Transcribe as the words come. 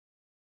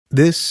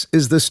This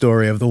is the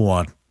story of the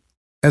one.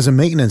 As a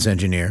maintenance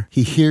engineer,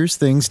 he hears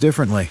things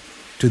differently.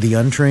 To the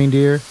untrained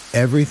ear,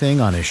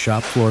 everything on his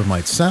shop floor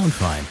might sound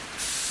fine,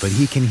 but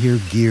he can hear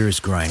gears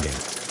grinding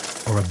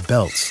or a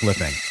belt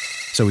slipping.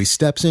 So he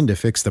steps in to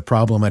fix the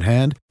problem at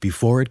hand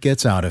before it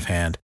gets out of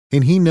hand.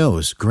 And he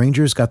knows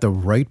Grainger's got the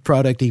right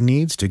product he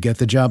needs to get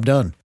the job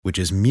done, which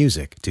is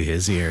music to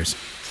his ears.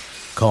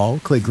 Call,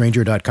 click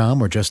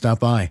Grainger.com, or just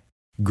stop by.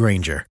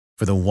 Grainger,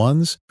 for the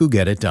ones who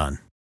get it done.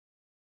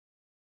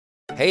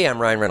 Hey, I'm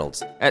Ryan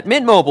Reynolds. At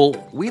Mint Mobile,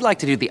 we like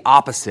to do the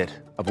opposite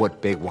of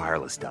what Big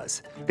Wireless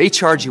does. They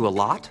charge you a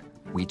lot,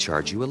 we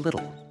charge you a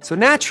little. So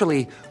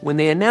naturally, when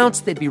they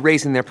announced they'd be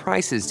raising their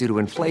prices due to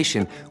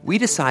inflation, we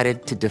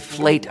decided to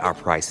deflate our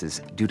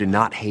prices due to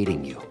not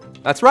hating you.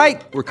 That's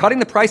right. We're cutting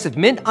the price of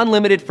Mint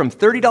Unlimited from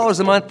 $30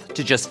 a month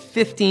to just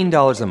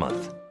 $15 a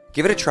month.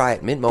 Give it a try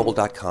at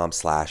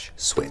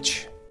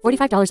mintmobile.com/switch.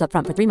 $45 up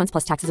front for 3 months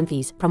plus taxes and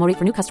fees. Promo rate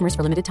for new customers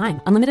for limited time.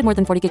 Unlimited more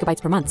than 40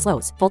 gigabytes per month.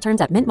 Slows full terms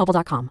at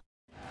mintmobile.com.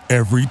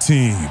 Every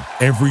team,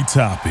 every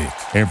topic,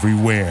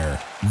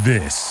 everywhere.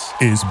 This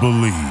is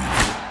Believe.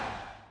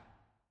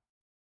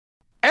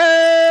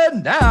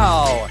 And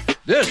now,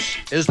 this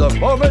is the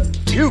moment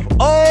you've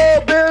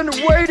all been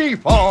waiting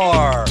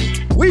for.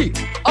 We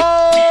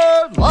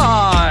are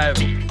live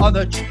on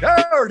the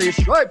Charity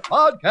Stripe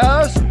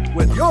podcast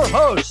with your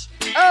hosts,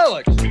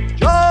 Alex,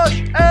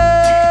 Josh,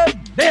 and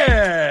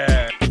Nick.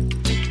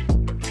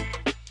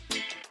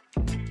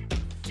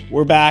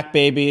 We're back,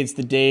 baby. It's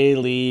the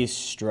Daily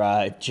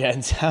Stripe.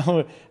 Gents,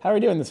 how are we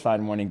doing this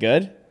fine morning?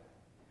 Good?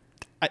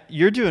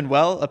 You're doing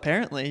well,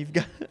 apparently.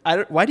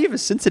 Why do you have a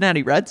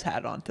Cincinnati Reds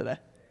hat on today?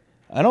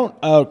 I'm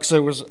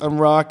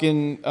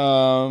rocking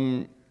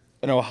an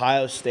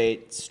Ohio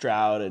State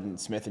Stroud and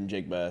Smith and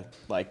Jigba,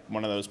 like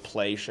one of those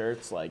play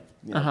shirts, like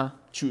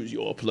choose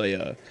your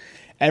player.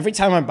 Every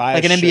time I buy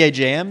like an NBA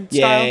Jam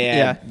style?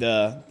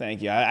 Yeah.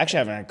 Thank you. I actually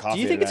haven't had coffee.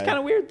 Do you think today. It's kind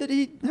of weird that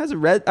he has a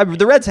red?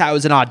 The Reds hat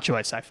was an odd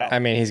choice, I felt. I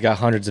mean, he's got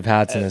hundreds of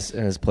hats in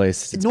his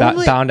place. It's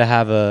bound to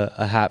have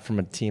a hat from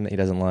a team that he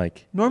doesn't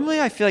like. Normally,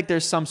 I feel like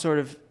there's some sort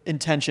of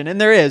intention, and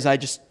there is. I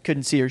just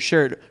couldn't see her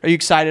shirt. Are you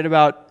excited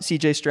about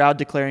C.J. Stroud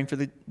declaring for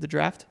the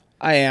draft?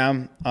 I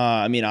am.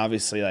 I mean,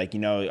 obviously,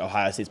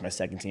 Ohio State's my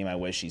second team. I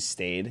wish he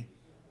stayed.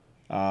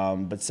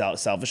 But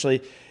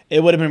selfishly,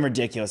 it would have been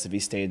ridiculous if he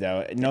stayed,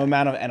 though. No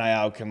amount of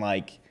NIL can,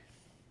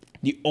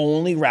 the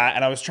only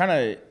and I was trying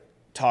to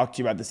talk to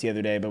you about this the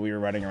other day, but we were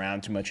running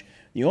around too much.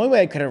 The only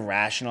way I could have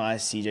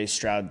rationalized C.J.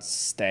 Stroud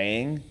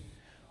staying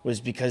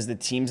was because the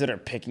teams that are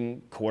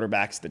picking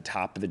quarterbacks at the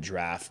top of the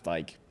draft,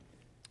 I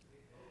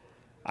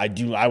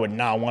would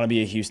not want to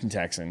be a Houston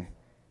Texan.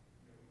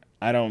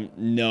 I don't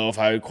know if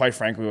I, quite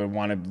frankly, would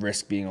want to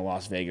risk being a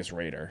Las Vegas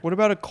Raider. What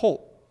about a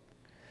Colt?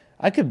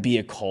 I could be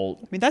a Colt.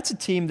 I mean, that's a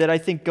team that I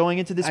think going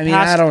into this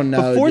I don't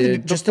know, before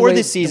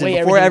this season,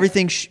 before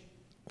everything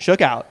shook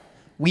out,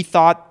 we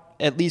thought,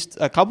 at least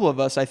a couple of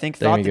us, I think,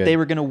 thought that they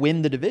were going to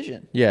win the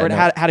division.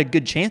 Yeah, had a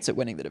good chance at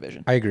winning the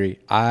division. I agree.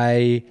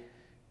 I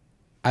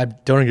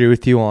don't agree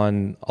with you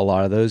on a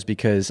lot of those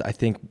because I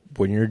think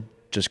when you're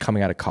just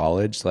coming out of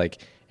college,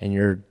 and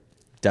you're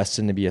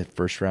destined to be a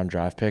first-round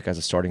draft pick as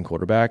a starting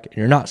quarterback, and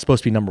you're not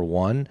supposed to be number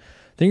one,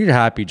 I think you're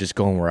happy just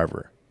going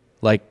wherever.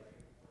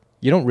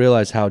 You don't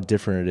realize how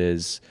different it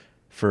is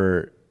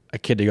for a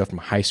kid to go from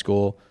high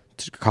school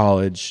to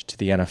college to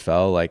the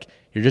NFL.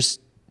 You're just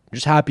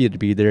happy to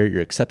be there. You're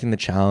accepting the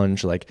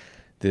challenge.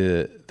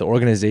 The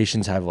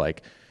organizations have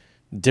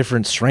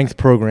different strength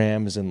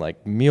programs and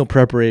meal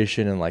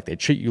preparation, and they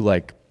treat you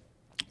like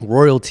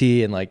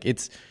royalty, and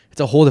it's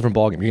a whole different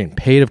ballgame. You're getting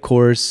paid, of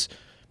course,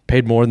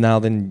 paid more now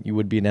than you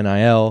would be in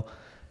NIL.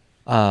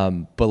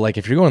 But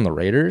if you're going to the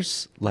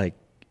Raiders,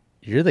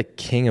 you're the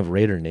king of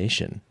Raider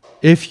Nation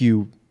if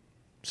you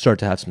start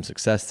to have some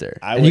success there.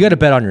 And you got to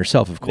bet on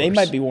yourself, of course. They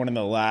might be one of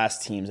the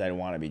last teams I'd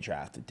want to be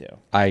drafted to.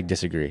 I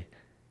disagree.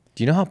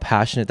 Do you know how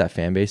passionate that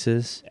fan base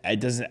is? It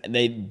doesn't.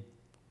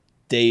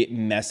 They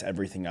mess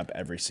everything up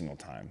every single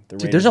time.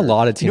 Dude, there's a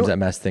lot of teams that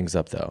mess things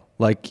up, though.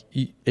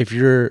 If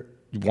you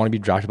want to be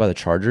drafted by the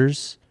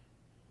Chargers.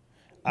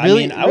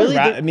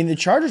 The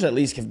Chargers at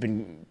least have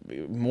been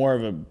more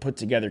of a put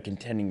together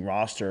contending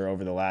roster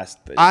over the last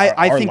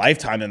our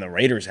lifetime than the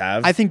Raiders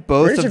have. I think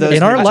both of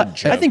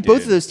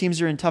those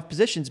teams are in tough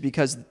positions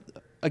because,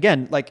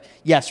 again,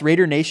 yes,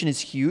 Raider Nation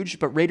is huge,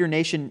 but Raider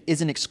Nation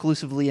isn't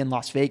exclusively in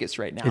Las Vegas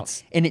right now,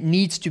 and it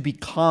needs to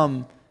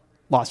become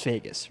Las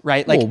Vegas,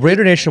 right?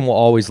 Raider Nation will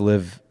always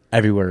live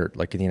everywhere,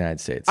 in the United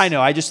States. I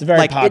know. It's a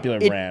very popular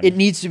brand. It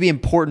needs to be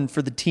important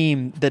for the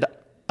team that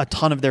a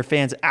ton of their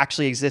fans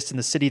actually exist in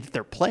the city that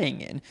they're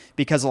playing in,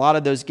 because a lot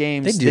of those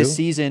games this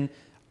season,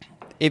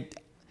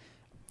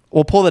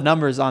 we'll pull the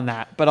numbers on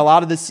that, but a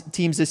lot of the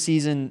teams this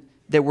season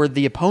that were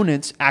the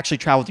opponents actually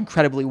traveled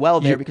incredibly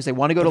well there because they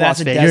want to go to Las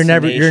Vegas.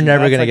 You're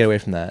never going to get away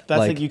from that.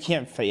 That's you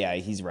can't. Yeah,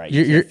 he's right.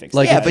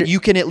 But you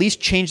can at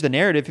least change the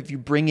narrative if you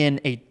bring in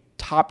a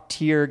top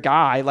tier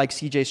guy like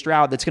CJ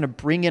Stroud that's going to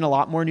bring in a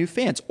lot more new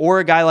fans, or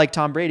a guy like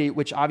Tom Brady,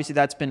 which obviously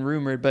that's been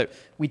rumored, but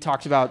we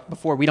talked about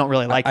before. We don't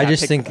really like that.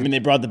 I mean, they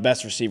brought the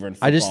best receiver in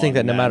football. I just think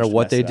that no matter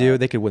what they do,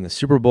 they could win the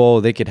Super Bowl.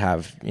 They could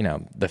have,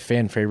 the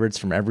fan favorites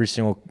from every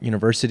single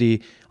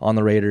university on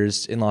the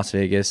Raiders in Las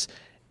Vegas,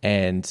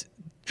 and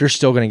you're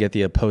still going to get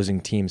the opposing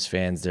team's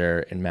fans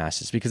there in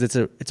masses because it's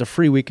a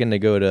free weekend to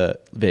go to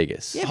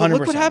Vegas. Yeah, but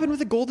look what happened with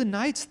the Golden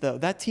Knights, though.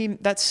 That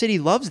city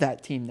loves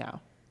that team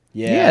now.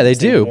 Yeah, they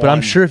do. But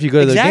I'm sure if you go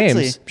to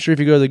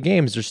the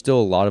games, there's still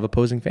a lot of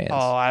opposing fans. Oh,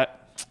 I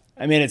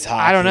mean, it's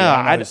hockey. I don't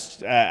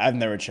know. I've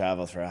never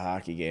traveled for a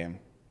hockey game.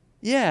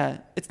 Yeah,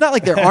 it's not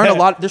like there aren't a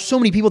lot. There's so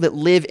many people that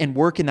live and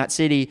work in that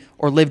city,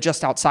 or live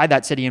just outside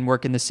that city and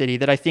work in the city,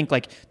 that I think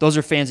like those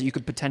are fans that you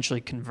could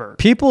potentially convert.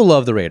 People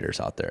love the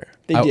Raiders out there.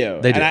 They do.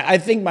 And I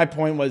think my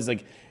point was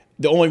like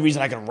the only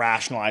reason I can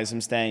rationalize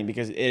him staying,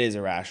 because it is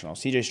irrational.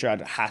 CJ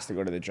Stroud has to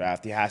go to the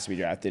draft. He has to be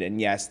drafted.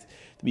 And yes,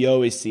 we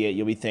always see it.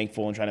 You'll be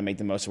thankful and try to make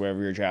the most of wherever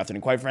you're drafted.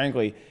 And quite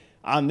frankly,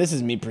 this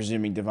is me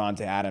presuming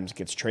Davante Adams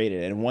gets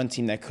traded. And one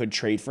team that could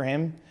trade for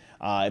him,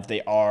 if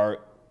they are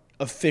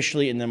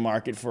officially in the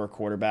market for a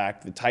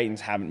quarterback, the Titans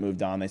haven't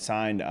moved on. They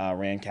signed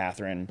Rand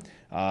Catherine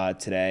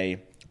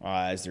today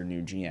as their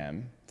new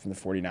GM from the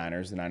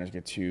 49ers. The Niners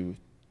get 2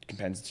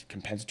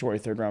 compensatory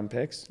third-round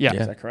picks. Yeah.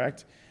 Is that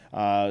correct?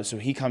 So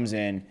he comes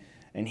in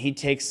and he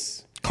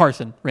takes Rand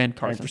Carthen.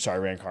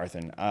 Rand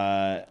Carthen.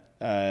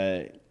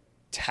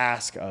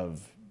 Task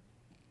of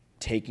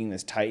taking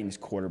this Titans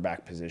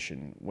quarterback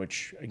position,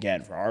 which,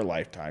 again, for our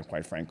lifetime,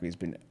 quite frankly, has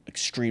been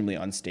extremely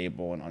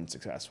unstable and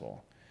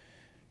unsuccessful.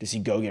 Does he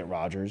go get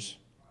Rodgers?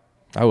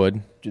 I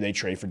would. Do they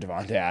trade for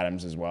Davante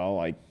Adams as well?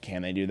 Like,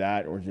 can they do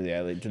that, or do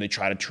they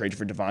try to trade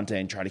for Davante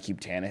and try to keep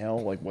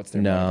Tannehill? Like, what's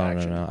their plan of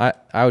action? No.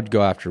 I would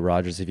go after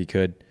Rodgers if he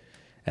could,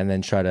 and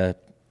then try to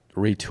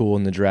retool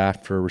in the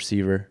draft for a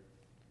receiver.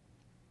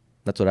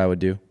 That's what I would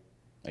do.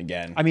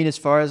 Again, I mean, as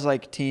far as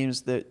like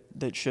teams that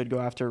should go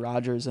after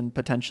Rodgers and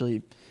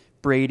potentially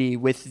Brady,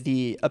 with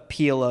the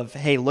appeal of,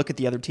 hey, look at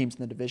the other teams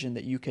in the division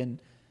that you can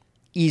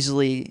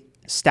easily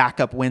stack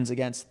up wins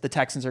against. The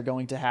Texans are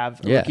going to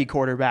have a rookie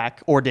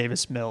quarterback or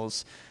Davis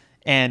Mills,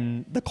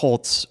 and the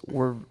Colts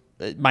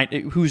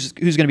who's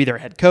going to be their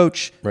head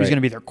coach, who's going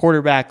to be their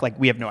quarterback. Like,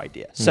 we have no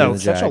idea. So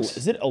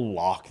is it a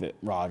lock that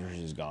Rodgers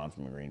is gone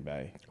from Green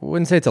Bay? I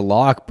wouldn't say it's a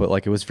lock, but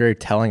like it was very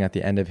telling at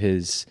the end of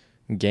his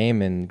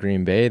game in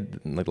Green Bay,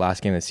 like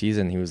last game of the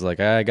season. He was like,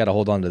 I got to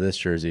hold on to this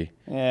jersey.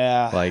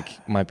 Yeah,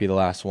 like might be the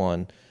last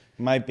one.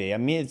 Might be. I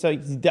mean, it's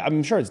like,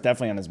 I'm sure it's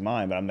definitely on his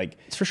mind, but I'm like,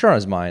 it's for sure on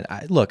his mind.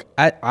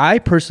 I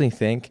personally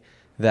think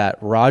that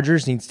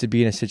Rodgers needs to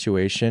be in a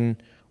situation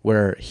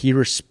where he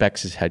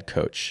respects his head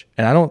coach,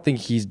 and I don't think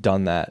he's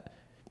done that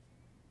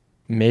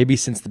maybe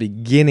since the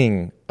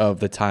beginning of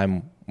the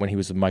time when he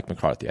was with Mike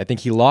McCarthy. I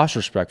think he lost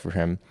respect for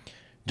him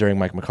during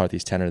Mike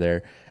McCarthy's tenure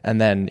there,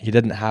 and then he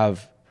didn't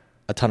have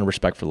a ton of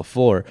respect for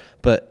LaFleur.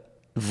 But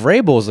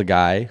Vrabel is a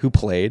guy who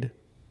played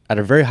at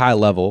a very high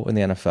level in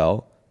the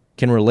NFL,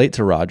 can relate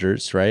to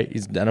Rodgers, right?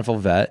 He's an NFL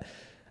vet.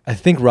 I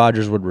think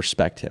Rodgers would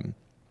respect him.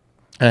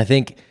 And I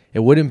think it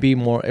wouldn't be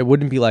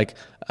like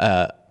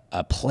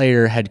a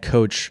player head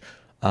coach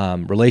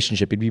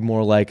relationship. It'd be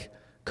more like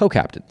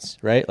co-captains,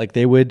 right? Like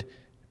they would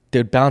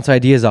bounce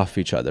ideas off of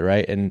each other,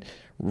 right? And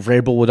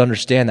Vrabel would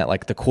understand that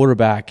like the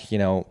quarterback,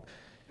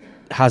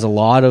 has a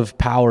lot of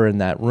power in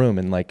that room,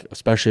 and like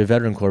especially a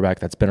veteran quarterback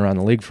that's been around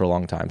the league for a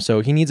long time. So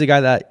he needs a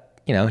guy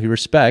that, he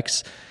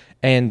respects.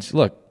 And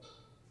look,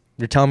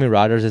 you're telling me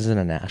Rodgers isn't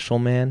a Nashville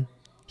man?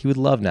 He would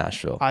love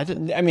Nashville.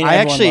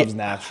 Everyone loves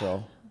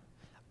Nashville.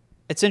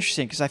 It's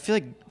interesting because I feel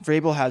like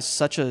Vrabel has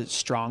such a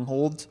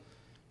stronghold,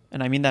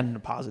 and I mean that in a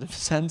positive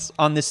sense,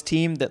 on this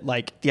team, that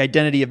like the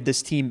identity of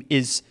this team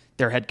is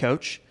their head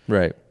coach.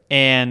 Right.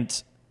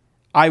 And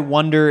I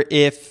wonder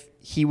if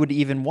he would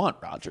even want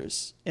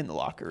Rodgers in the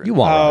locker room. You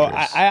want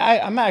Rodgers.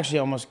 I'm actually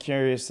almost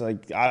curious.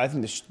 Like, I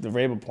think the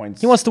Vrabel points.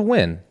 He wants to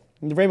win.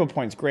 The Vrabel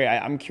point's great.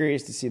 I'm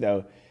curious to see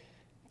though.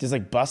 Does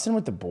like busting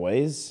with the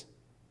boys,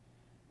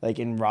 like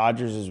in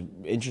Rodgers'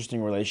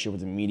 interesting relationship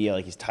with the media,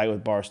 like he's tight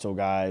with Barstool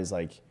guys,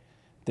 like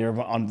they're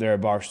on their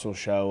Barstool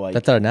show, like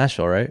that's out of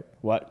Nashville, right?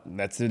 What?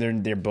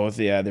 They're both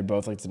they're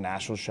both like the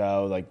Nashville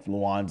show, like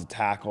Luan's a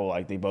tackle,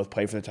 like they both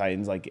play for the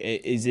Titans. Like,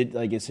 is it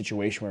like a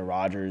situation where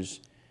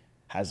Rodgers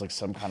has like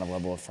some kind of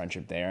level of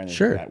friendship there, and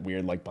sure, that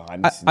weird like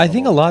behind the scenes? I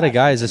think a lot of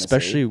guys,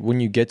 especially when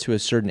you get to a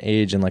certain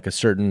age and like a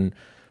certain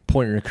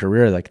point in your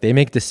career, like they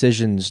make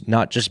decisions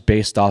not just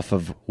based off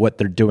of what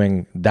they're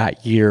doing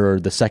that year or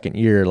the second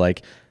year.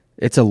 Like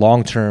it's a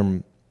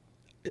long-term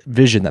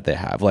vision that they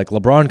have. Like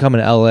LeBron coming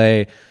to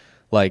LA,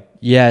 like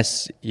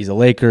yes, he's a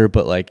Laker,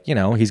 but like,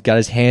 he's got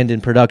his hand in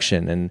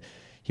production and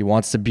he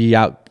wants to be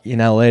out in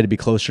LA to be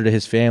closer to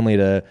his family,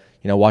 to,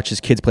 watch his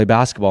kids play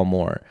basketball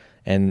more.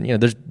 And,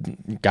 there's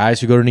guys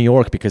who go to New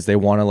York because they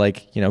want to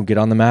like, get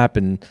on the map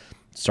and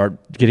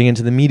start getting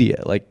into the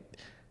media. Like,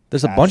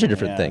 there's a bunch of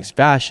different things.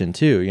 Fashion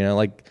too,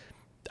 like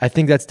I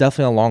think that's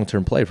definitely a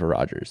long-term play for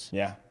Rodgers.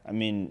 Yeah. I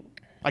mean,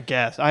 I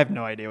guess. I have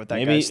no idea what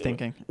that guy's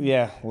thinking.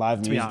 Yeah,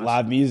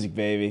 live music,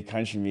 baby.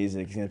 Country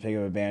music. He's going to pick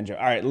up a banjo.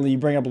 All right, you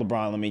bring up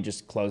LeBron. Let me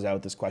just close out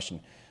with this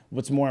question.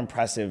 What's more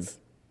impressive,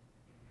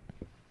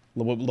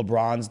 what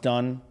LeBron's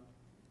done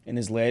in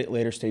his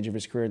later stage of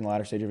his career, in the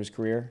latter stage of his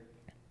career,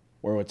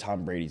 or what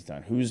Tom Brady's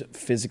done? Whose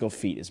physical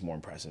feat is more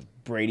impressive?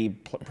 Brady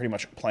pretty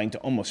much playing to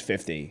almost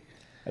 50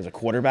 as a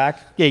quarterback?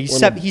 Yeah,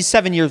 he's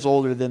 7 years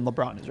older than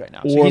LeBron is right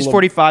now. So he's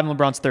 45 and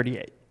LeBron's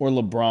 38. Or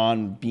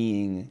LeBron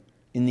being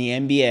in the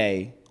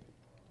NBA,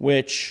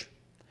 which,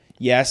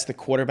 yes, the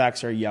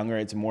quarterbacks are younger.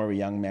 It's more of a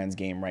young man's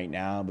game right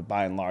now. But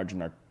by and large,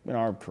 in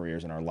our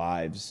careers, in our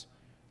lives,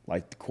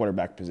 like the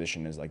quarterback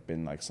position has like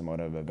been like somewhat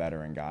of a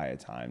veteran guy at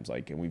times.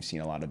 Like, and we've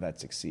seen a lot of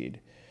vets succeed.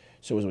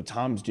 So is what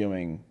Tom's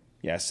doing.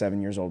 Yeah,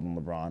 7 years older than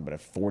LeBron, but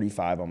at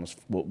 45, almost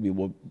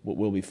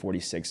will be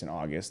 46 in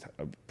August,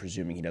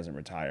 presuming he doesn't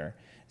retire.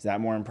 Is that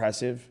more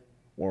impressive,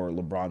 or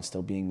LeBron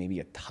still being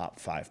maybe a top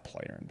 5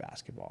 player in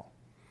basketball?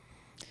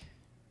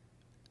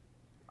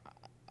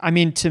 I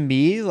mean, to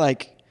me,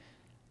 like,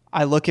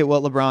 I look at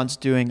what LeBron's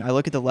doing. I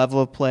look at the level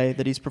of play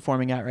that he's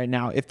performing at right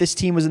now. If this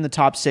team was in the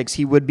top 6,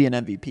 he would be an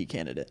MVP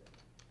candidate,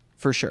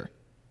 for sure.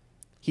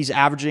 He's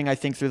averaging, I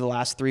think, through the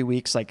last 3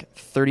 weeks, like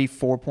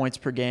 34 points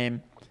per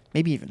game.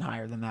 Maybe even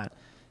higher than that.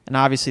 And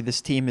obviously this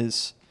team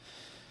is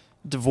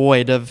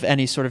devoid of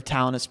any sort of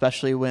talent,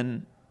 especially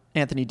when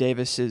Anthony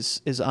Davis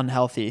is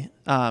unhealthy.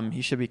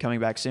 He should be coming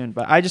back soon.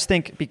 But I just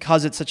think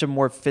because it's such a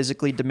more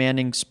physically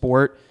demanding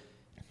sport,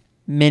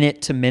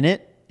 minute to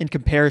minute, in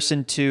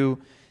comparison to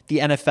the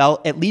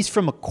NFL, at least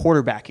from a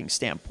quarterbacking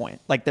standpoint.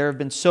 Like, there have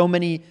been so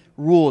many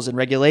rules and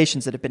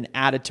regulations that have been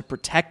added to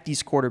protect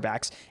these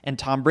quarterbacks. And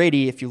Tom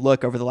Brady, if you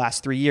look over the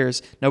last 3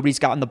 years, nobody's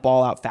gotten the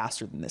ball out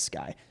faster than this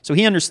guy. So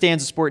he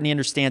understands the sport and he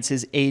understands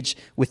his age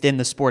within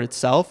the sport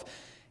itself.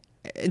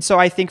 And so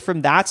I think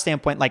from that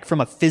standpoint, like from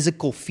a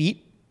physical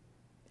feat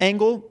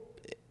angle,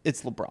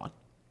 it's LeBron.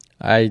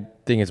 I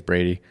think it's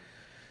Brady.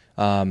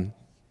 The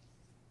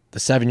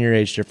 7-year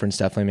age difference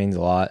definitely means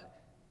a lot.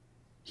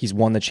 He's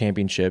won the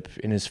championship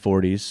in his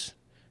 40s,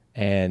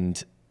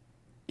 and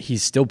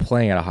he's still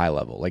playing at a high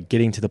level, like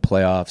getting to the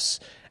playoffs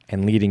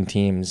and leading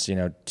teams,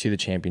 to the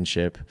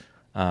championship.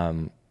 I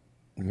mean,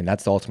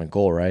 that's the ultimate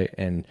goal, right?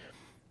 And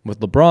with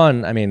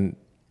LeBron, I mean,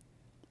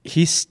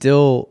 he's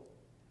still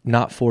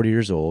not 40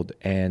 years old,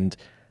 and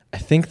I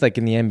think like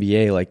in the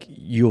NBA, like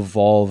you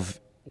evolve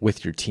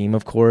with your team,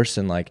 of course,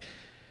 and like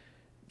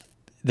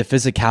the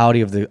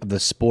physicality of the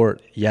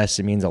sport. Yes,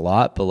 it means a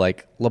lot, but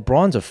like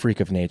LeBron's a freak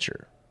of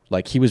nature.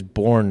 Like, he was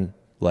born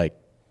like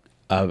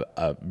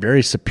a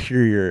very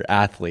superior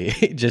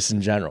athlete just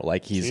in general.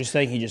 Like, he's... So you're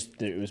saying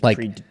it was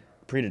like,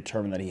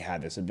 predetermined that he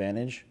had this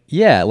advantage?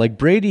 Yeah, like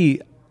Brady,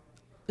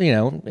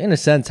 in a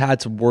sense had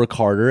to work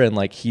harder, and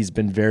like he's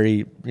been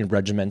very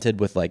regimented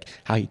with like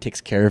how he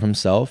takes care of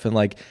himself, and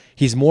like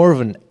he's more of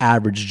an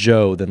average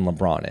Joe than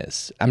LeBron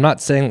is. I'm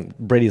not saying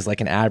Brady's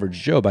like an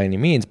average Joe by any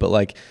means, but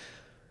like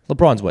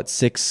LeBron's what,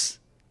 6'8",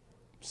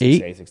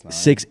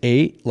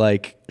 6'8",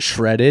 like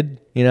shredded,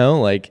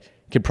 like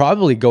could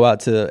probably go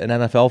out to an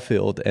NFL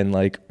field and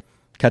like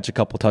catch a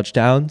couple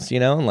touchdowns,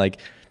 and like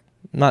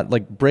not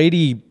like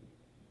Brady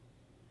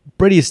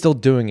is still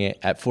doing it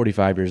at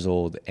 45 years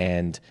old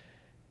and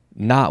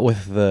not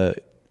with the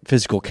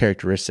physical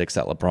characteristics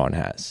that LeBron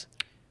has.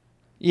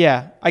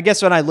 Yeah, I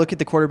guess when I look at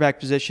the quarterback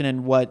position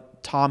and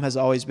what Tom has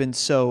always been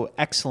so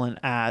excellent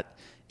at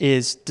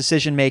is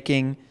decision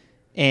making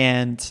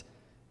and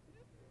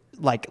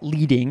like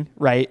leading,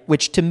 right?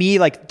 Which to me,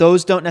 like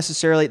those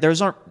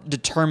aren't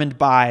determined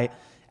by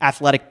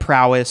athletic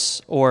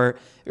prowess, or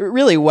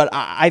really what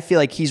I feel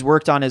like he's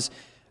worked on is,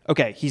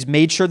 okay, he's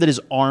made sure that his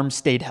arm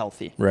stayed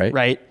healthy,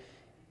 right?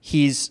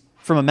 He's,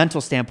 from a mental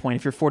standpoint,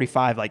 if you're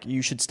 45, like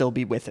you should still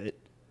be with it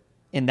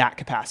in that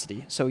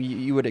capacity. So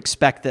you would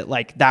expect that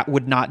like that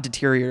would not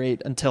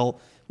deteriorate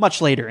until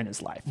much later in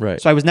his life.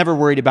 Right. So I was never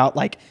worried about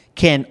like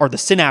the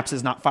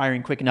synapses not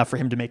firing quick enough for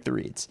him to make the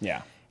reads.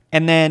 Yeah.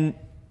 And then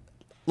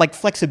like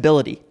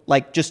flexibility,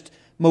 like just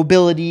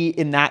mobility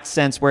in that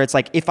sense where it's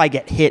like if I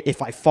get hit,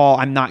 if I fall,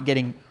 I'm not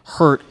getting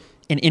hurt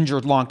and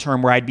injured long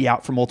term where I'd be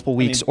out for multiple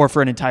weeks or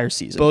for an entire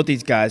season. Both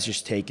these guys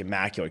just take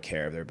immaculate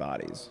care of their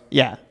bodies.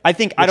 Yeah. I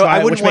think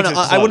I wouldn't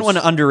want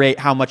to underrate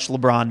how much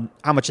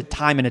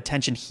time and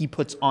attention he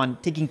puts on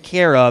taking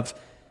care of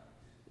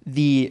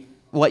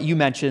what you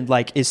mentioned,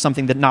 like is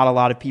something that not a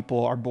lot of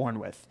people are born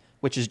with,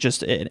 which is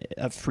just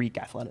a freak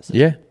athleticism.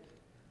 Yeah.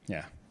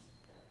 Yeah.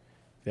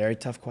 Very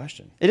tough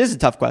question. It is a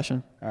tough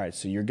question. All right,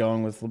 so you're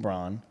going with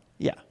LeBron.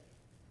 Yeah.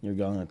 You're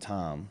going with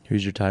Tom.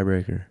 Who's your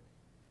tiebreaker?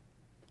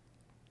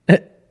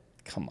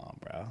 Come on,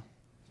 bro.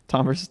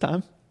 Tom versus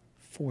Tom?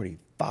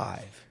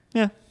 45.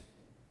 Yeah.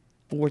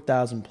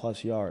 4,000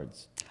 plus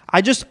yards.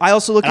 I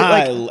also look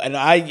at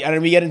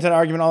and we get into an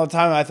argument all the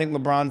time. I think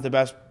LeBron's the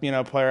best,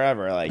 player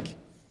ever. Like,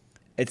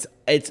 it's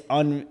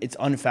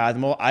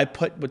unfathomable. I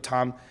put with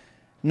Tom,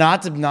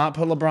 not to not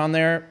put LeBron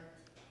there,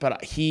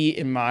 but he,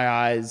 in my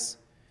eyes,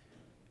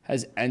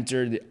 has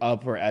entered the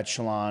upper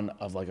echelon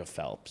of like a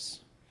Phelps.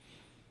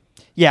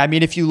 Yeah, I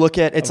mean, if you look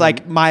at, it's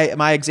like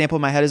my example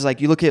in my head is like,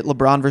 you look at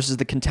LeBron versus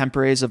the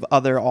contemporaries of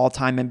other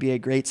all-time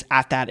NBA greats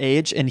at that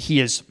age, and he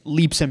is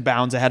leaps and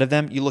bounds ahead of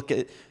them. You look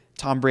at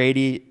Tom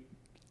Brady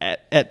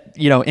at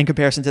in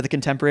comparison to the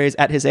contemporaries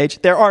at his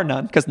age, there are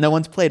none because no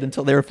one's played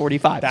until they were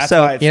 45. That's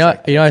so why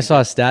I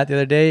saw a stat the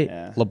other day.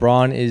 Yeah.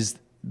 LeBron is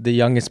the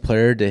youngest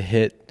player to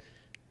hit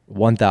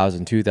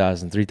 1,000,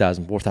 2,000,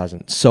 3,000,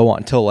 4,000, so on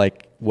until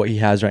like what he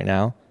has right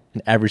now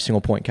in every single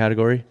point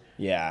category.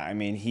 Yeah, I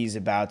mean, he's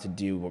about to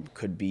do what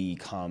could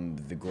become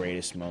the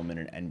greatest moment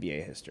in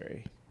NBA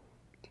history,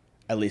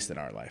 at least in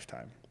our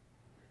lifetime.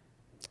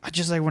 I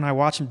just like when I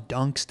watch him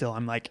dunk still,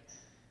 I'm like,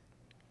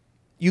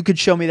 you could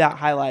show me that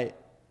highlight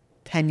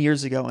 10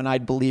 years ago and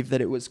I'd believe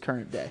that it was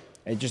current day.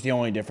 And just the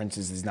only difference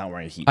is he's not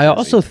wearing a Heat jersey. I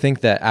also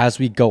think that as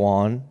we go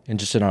on and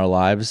just in our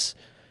lives,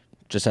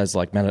 just as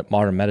like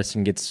modern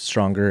medicine gets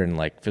stronger and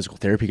like physical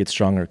therapy gets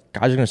stronger,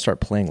 guys are going to start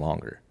playing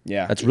longer.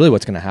 Yeah. That's really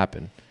what's going to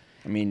happen.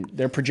 I mean,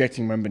 they're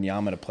projecting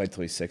Wembanyama to play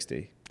till he's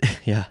 60.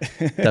 Yeah,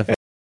 definitely.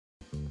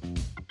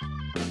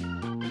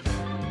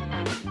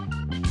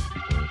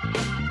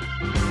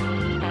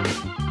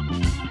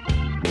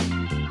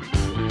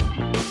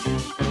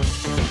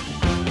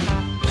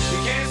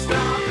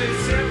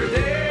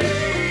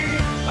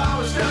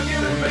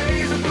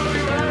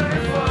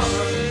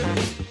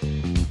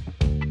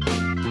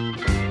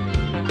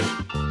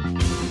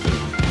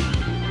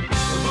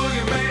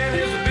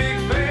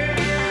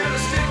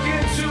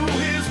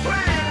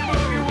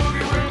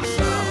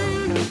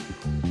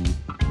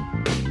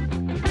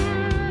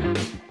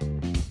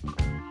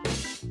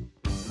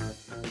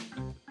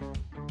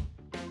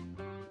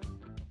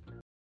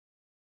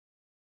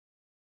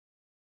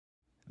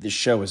 This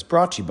show is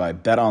brought to you by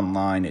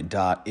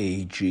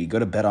betonline.ag. Go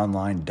to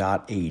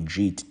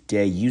betonline.ag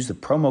today. Use the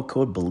promo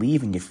code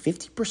BELIEVE and get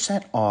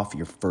 50% off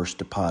your first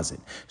deposit.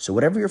 So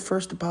whatever your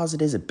first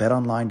deposit is at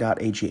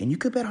betonline.ag, and you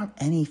could bet on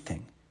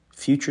anything.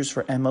 Futures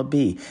for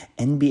MLB,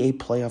 NBA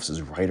playoffs is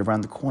right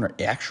around the corner.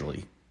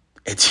 Actually,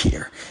 it's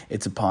here.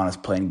 It's upon us.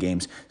 Playing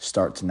games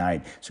start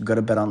tonight. So go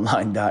to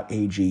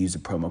betonline.ag. Use the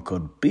promo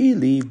code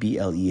BELIEVE,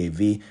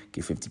 BLEAV.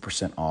 Get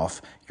 50%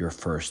 off your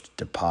first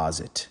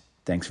deposit.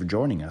 Thanks for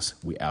joining us.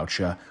 We out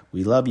ya.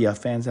 We love ya.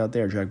 Fans out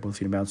there, drag both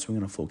feet about, swing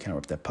on a full counter,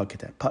 up that puck,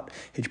 hit that putt.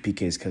 Hit your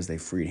PKs because they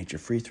free, and hit your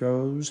free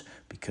throws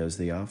because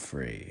they are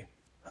free.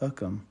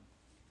 Hook 'em.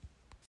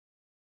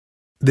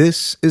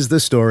 This is the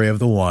story of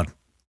the one.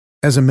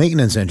 As a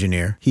maintenance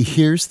engineer, he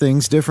hears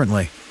things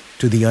differently.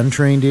 To the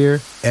untrained ear,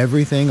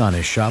 everything on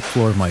his shop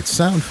floor might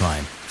sound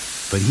fine,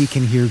 but he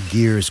can hear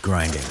gears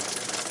grinding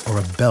or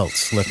a belt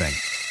slipping.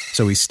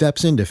 So he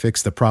steps in to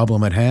fix the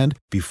problem at hand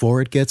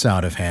before it gets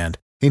out of hand.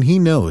 And he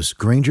knows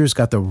Grainger's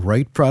got the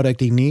right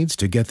product he needs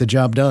to get the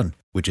job done,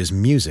 which is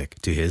music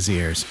to his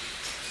ears.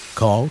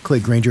 Call,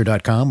 click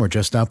Grainger.com, or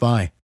just stop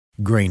by.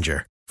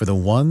 Grainger, for the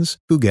ones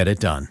who get it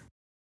done.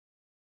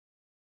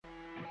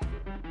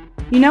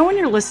 You know when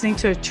you're listening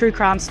to a true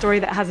crime story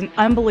that has an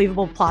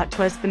unbelievable plot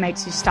twist that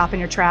makes you stop in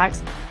your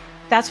tracks?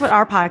 That's what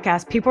our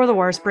podcast, People Are the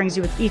Worst, brings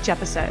you with each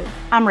episode.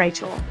 I'm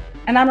Rachel.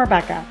 And I'm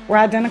Rebecca. We're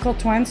identical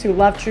twins who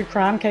love true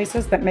crime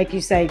cases that make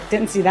you say,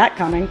 didn't see that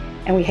coming,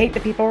 and we hate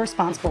the people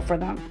responsible for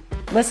them.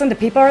 Listen to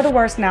People Are the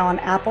Worst now on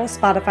Apple,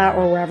 Spotify,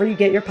 or wherever you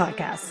get your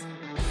podcasts.